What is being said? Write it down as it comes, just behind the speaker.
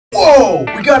So,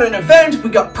 we got an event, we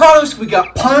got products, we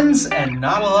got puns, and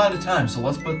not a lot of time. So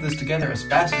let's put this together as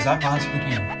fast as I possibly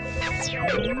can.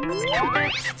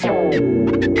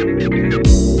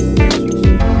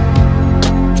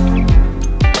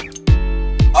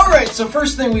 Alright, so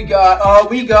first thing we got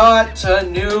a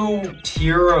new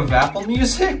tier of Apple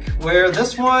Music, where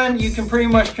this one you can pretty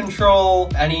much control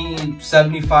any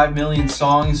 75 million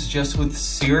songs just with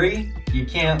Siri. You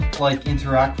can't like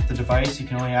interact with the device, you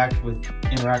can only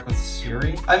interact with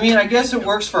Siri. I mean, I guess it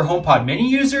works for HomePod Mini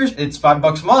users. It's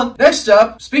 $5 a month. Next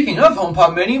up, speaking of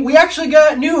HomePod Mini, we actually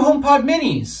got new HomePod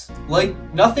Minis. Like,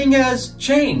 nothing has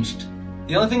changed.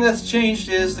 The only thing that's changed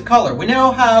is the color. We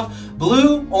now have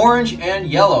blue, orange, and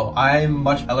yellow. I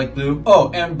like blue. Oh,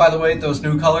 and by the way, those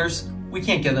new colors, we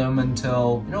can't get them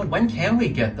until, when can we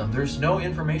get them? There's no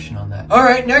information on that. All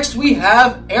right, next we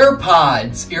have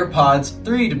AirPods. AirPods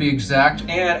 3 to be exact.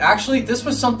 And actually, this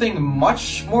was something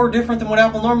much more different than what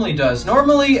Apple normally does.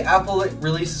 Normally, Apple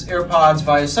releases AirPods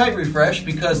via site refresh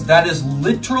because that is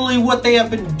literally what they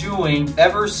have been doing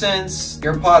ever since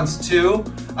AirPods 2.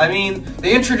 I mean,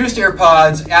 they introduced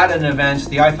AirPods at an event,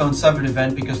 the iPhone 7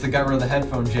 event, because they got rid of the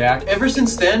headphone jack. Ever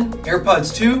since then,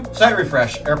 AirPods 2, site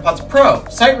refresh. AirPods Pro,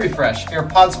 site refresh.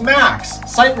 AirPods Max,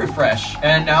 site refresh.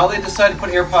 And now they decided to put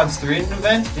AirPods 3 in an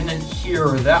event. Didn't hear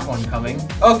that one coming.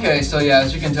 Okay, so yeah,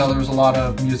 as you can tell, there was a lot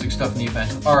of music stuff in the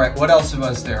event. All right, what else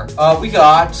was there? We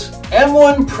got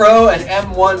M1 Pro and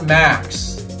M1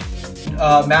 Max.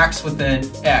 Max with an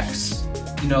X.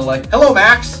 Like, hello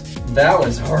Max. That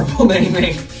was horrible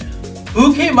naming.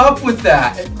 Who came up with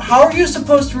that? How are you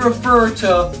supposed to refer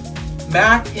to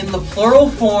Mac in the plural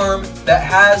form that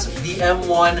has the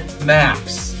M1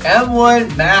 Max?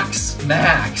 M1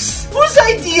 Max. Whose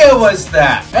idea was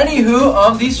that?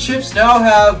 Anywho, these chips now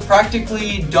have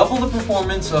practically double the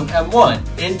performance of M1.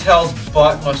 Intel's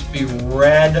butt must be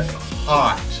red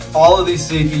hot. All of these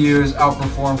CPUs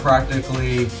outperform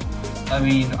practically. I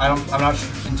mean, I'm not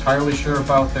entirely sure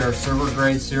about their server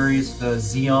grade series, the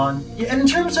Xeon. Yeah, and in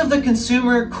terms of the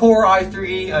consumer Core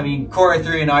i3, Core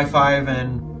i3 and i5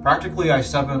 and practically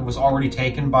i7 was already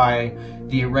taken by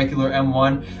the regular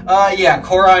M1. Yeah,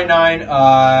 Core i9,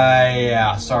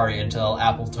 yeah, sorry Intel,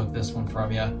 Apple took this one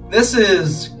from you. This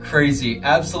is crazy,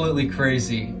 absolutely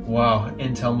crazy. Wow,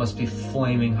 Intel must be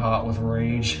flaming hot with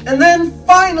rage. And then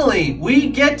finally, we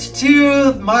get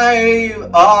to my,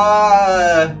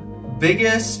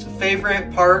 biggest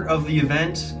favorite part of the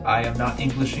event. I am not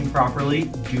Englishing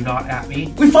properly, do not at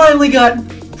me. We finally got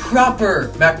proper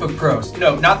MacBook Pros.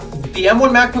 Not the M1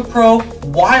 MacBook Pro.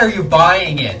 Why are you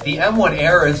buying it? The M1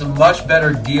 Air is a much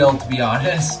better deal, to be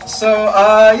honest. So,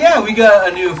 yeah, we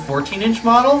got a new 14-inch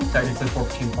model, technically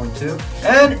 14.2,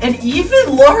 and an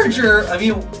even larger,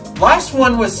 last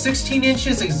one was 16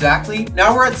 inches exactly.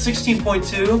 Now we're at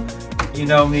 16.2. You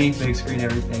know me, big screen,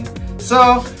 everything.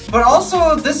 So, but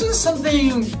also, this is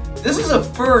a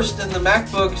first in the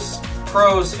MacBook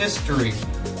Pro's history.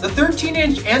 The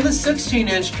 13-inch and the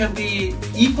 16-inch can be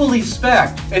equally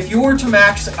spec'd. If you were to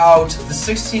max out the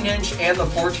 16-inch and the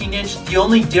 14-inch, the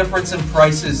only difference in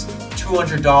price is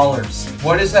 $200.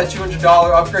 What is that $200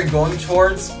 upgrade going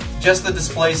towards? Just the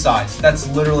display size. That's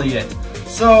literally it.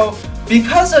 So,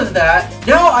 because of that,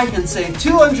 now I can save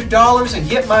 $200 and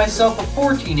get myself a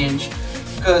 14-inch.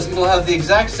 Because it'll have the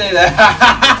exact same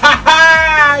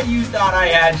that you thought I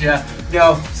had ya.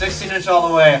 No, 16-inch all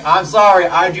the way. I'm sorry,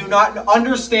 I do not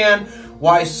understand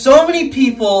why so many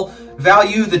people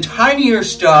value the tinier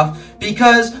stuff,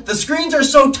 because the screens are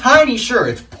so tiny. Sure,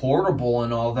 it's portable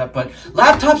and all that, but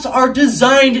laptops are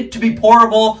designed to be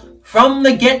portable from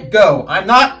the get-go. I'm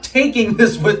not taking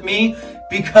this with me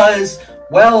because,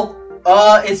 well,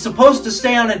 it's supposed to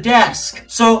stay on a desk.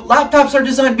 So laptops are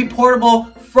designed to be portable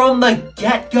from the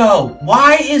get-go.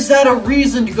 Why is that a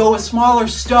reason to go with smaller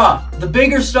stuff? The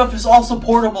bigger stuff is also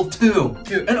portable too.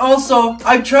 And also,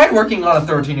 I've tried working on a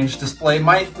 13-inch display.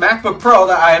 My MacBook Pro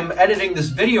that I am editing this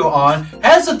video on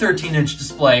has a 13-inch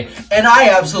display, and I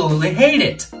absolutely hate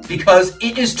it because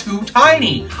it is too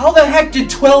tiny. How the heck did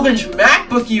 12-inch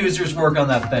MacBook users work on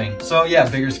that thing? So yeah,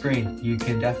 bigger screen. You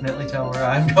can definitely tell where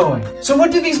I'm going. So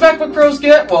what did these MacBook Pros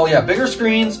get? Well, yeah, bigger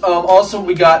screens. Also,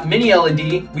 we got mini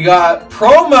LED. We got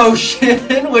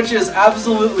ProMotion, which is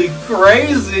absolutely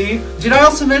crazy. Did I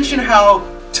also mention how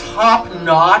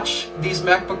top-notch these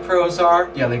MacBook Pros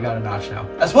are? Yeah, they got a notch now.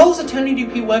 As well as a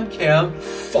 1080p webcam.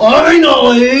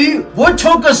 Finally! What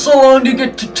took us so long to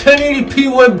get to 1080p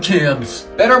webcams?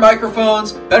 Better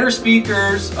microphones, better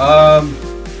speakers,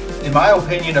 in my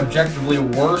opinion, objectively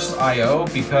worse I/O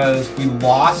because we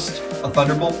lost a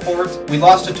Thunderbolt port. We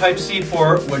lost a Type-C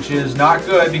port, which is not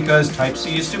good because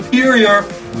Type-C is superior.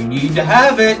 We need to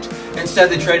have it. Instead,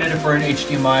 they traded it for an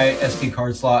HDMI SD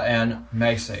card slot and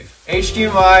MagSafe.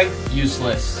 HDMI,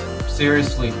 useless.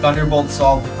 Seriously, Thunderbolt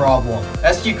solved the problem.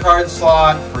 SD card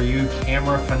slot, for you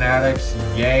camera fanatics,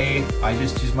 yay. I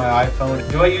just use my iPhone.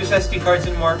 Do I use SD cards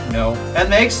anymore? No. And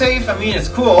MagSafe, I mean, it's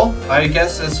cool. I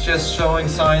guess it's just showing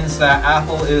signs that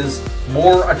Apple is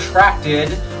more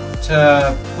attracted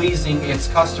to pleasing its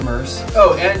customers.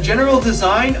 Oh, and general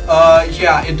design,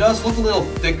 yeah, it does look a little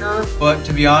thicker, but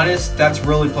to be honest, that's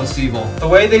really placebo. The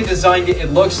way they designed it,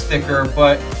 it looks thicker,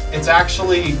 but it's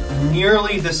actually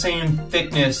nearly the same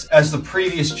thickness as the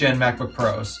previous gen MacBook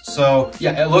Pros. So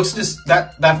yeah, it looks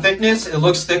that thickness, it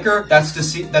looks thicker.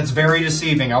 That's very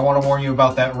deceiving. I want to warn you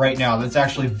about that right now. That's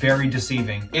actually very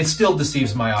deceiving. It still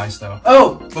deceives my eyes though.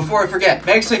 Oh, before I forget,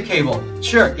 MagSafe cable.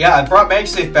 Sure, yeah, I brought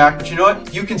MagSafe back, but you know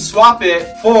what? You can swap it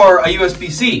for a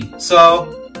USB-C.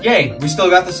 So yay, we still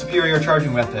got the superior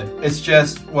charging method. It's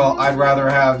just, well, I'd rather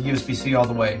have USB-C all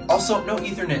the way. Also, no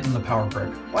Ethernet in the power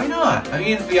brick. Why not? I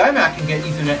mean, if the iMac can get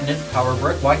Ethernet in its power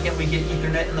brick, why can't we get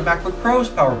Ethernet in the MacBook Pro's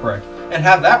power brick and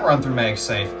have that run through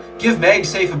MagSafe? Give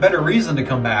MagSafe a better reason to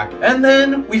come back. And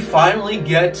then we finally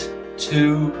get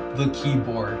to the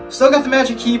keyboard. Still got the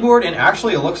Magic Keyboard, and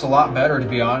actually it looks a lot better, to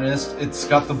be honest. It's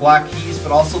got the black keys,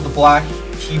 but also the black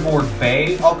keyboard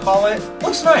bay, I'll call it.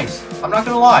 Looks nice, I'm not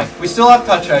gonna lie. We still have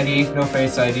Touch ID, no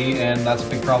Face ID, and that's a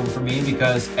big problem for me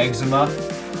because eczema,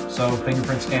 so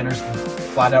fingerprint scanners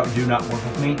flat out do not work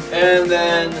with me. And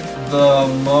then the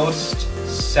most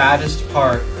saddest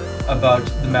part about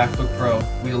the MacBook Pro,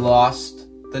 we lost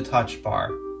the Touch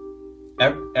Bar.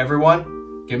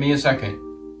 Everyone, give me a second.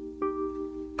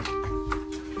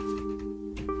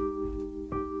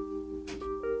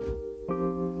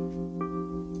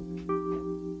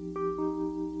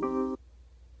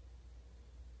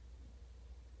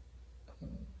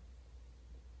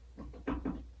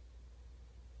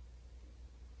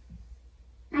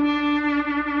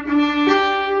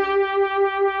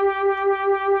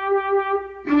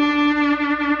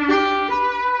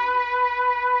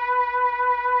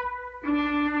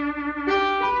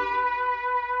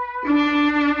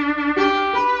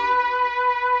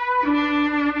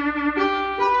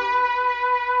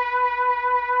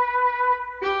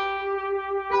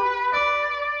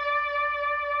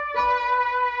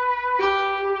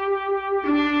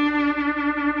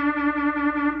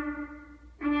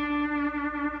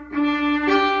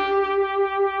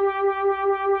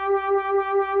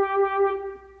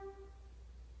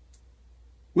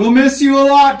 We'll miss you a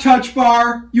lot, Touch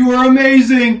Bar. You were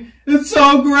amazing. It's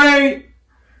so great.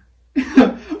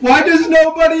 Why does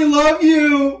nobody love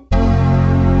you?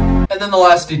 And then the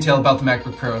last detail about the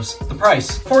MacBook Pros, the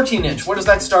price. 14-inch, what does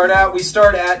that start at? We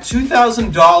start at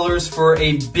 $2,000 for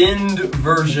a binned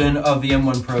version of the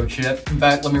M1 Pro chip. In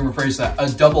fact, let me rephrase that, a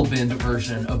double binned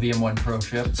version of the M1 Pro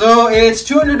chip. So it's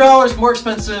 $200 more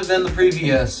expensive than the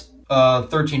previous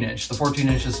 13-inch. The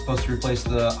 14-inch is supposed to replace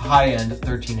the high-end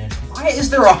 13-inch. Why is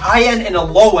there a high-end and a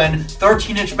low-end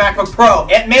 13-inch MacBook Pro?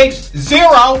 It makes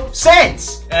 0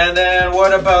 sense! And then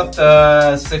what about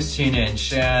the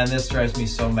 16-inch? And this drives me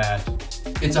so mad.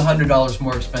 It's $100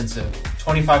 more expensive.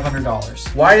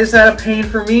 $2,500. Why is that a pain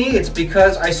for me? It's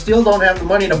because I still don't have the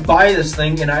money to buy this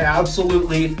thing, and I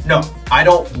absolutely, no, I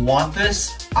don't want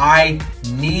this. I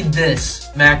need this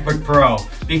MacBook Pro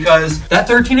because that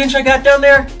 13-inch I got down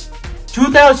there,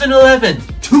 2011,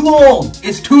 too old,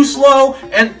 it's too slow,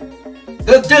 and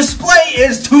the display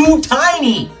is too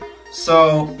tiny.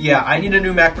 So yeah, I need a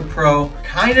new MacBook Pro.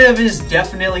 Kind of is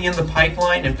definitely in the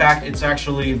pipeline. In fact, it's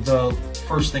actually the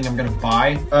first thing I'm gonna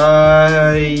buy.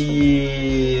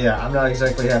 Yeah, I'm not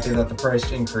exactly happy that the price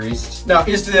increased. Now,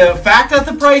 is the fact that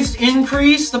the price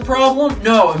increased the problem?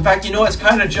 No, in fact, you know, it's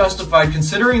kind of justified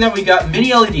considering that we got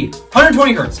mini LED,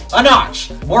 120 hertz, a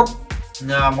notch, more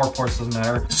ports doesn't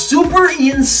matter. Super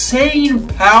insane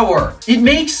power. It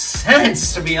makes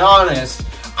sense, to be honest.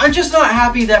 I'm just not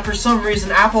happy that for some reason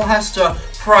Apple has to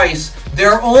price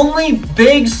their only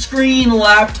big screen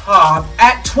laptop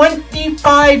at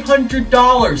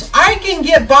 $2,500. I can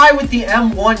get by with the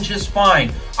M1 just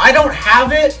fine. I don't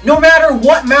have it. No matter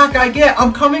what Mac I get,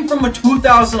 I'm coming from a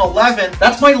 2011.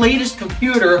 That's my latest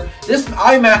computer. This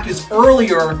iMac is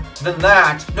earlier than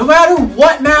that. No matter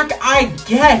what Mac I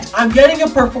get, I'm getting a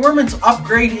performance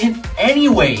upgrade in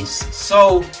anyways.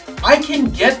 So I can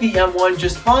get the M1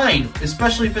 just fine,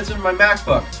 especially if it's in my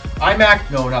MacBook. iMac,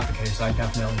 no, not the case. I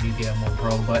definitely need the M1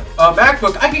 Pro, but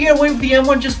MacBook, I can get away with the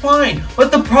M1 just fine.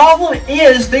 But the problem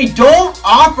is they don't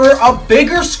offer a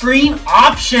bigger screen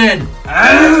option.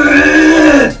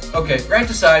 anyways, okay, rant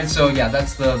aside, so yeah,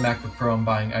 that's the MacBook Pro I'm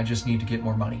buying. I just need to get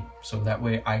more money, so that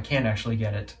way I can actually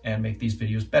get it and make these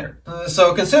videos better.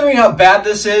 So considering how bad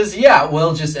this is, yeah,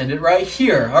 we'll just end it right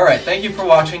here. Alright, thank you for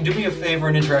watching. Do me a favor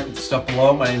and interact with the stuff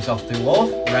below. My name's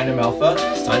DeWolf, Random Alpha,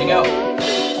 signing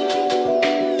out.